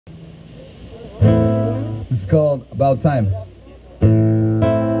It's called About Time.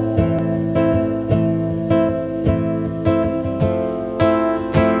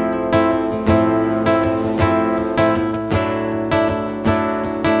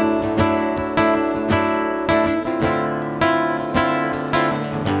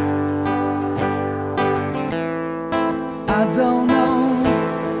 I don't know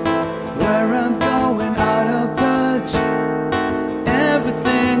where I'm going, out of touch.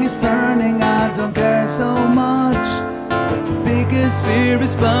 Everything is turning, I don't care so much. But the biggest fear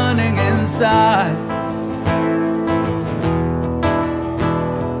is burning inside.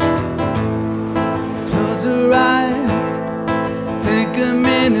 Close your eyes, take a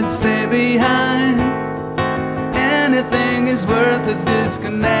minute, stay behind. Anything is worth it,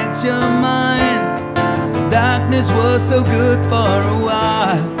 disconnect your mind. Darkness was so good for a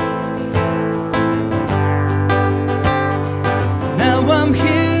while. Now I'm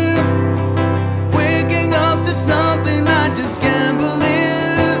here, waking up to something I just can't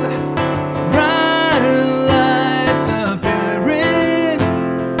believe. Bright lights appearing,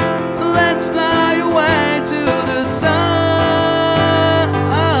 let's fly away to the sun.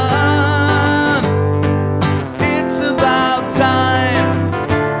 It's about time,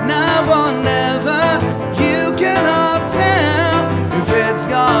 now or never. It's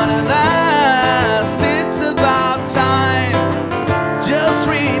gonna last, it's about time. Just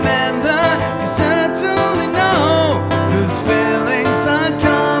remember, you certainly know those feelings are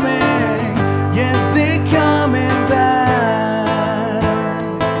coming. Yes, they're coming back.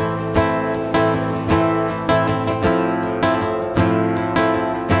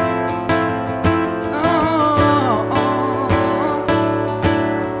 Oh, oh.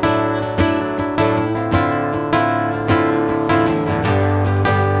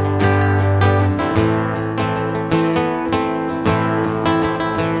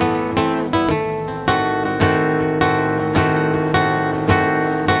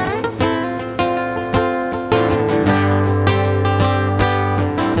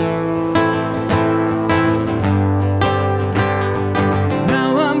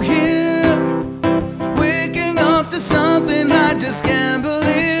 Something I just can't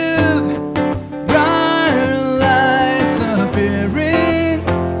believe. Bright lights appearing,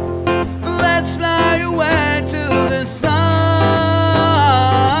 let's fly away to the sun.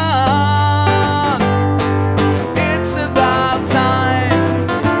 It's about time,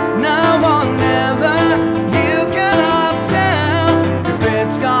 now or never. You cannot tell if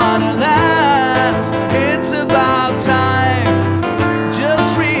it's gonna last. It's about time.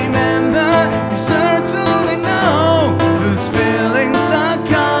 Just remember, you certainly know those feelings are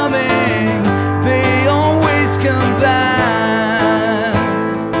coming, they always come back.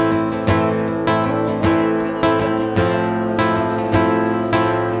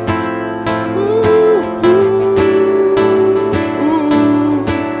 Ooh, ooh, ooh.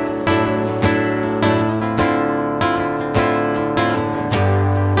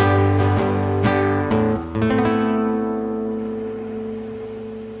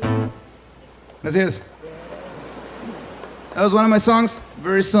 Gracias. That was one of my songs,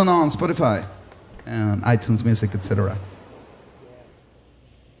 very soon on Spotify and iTunes Music, etc.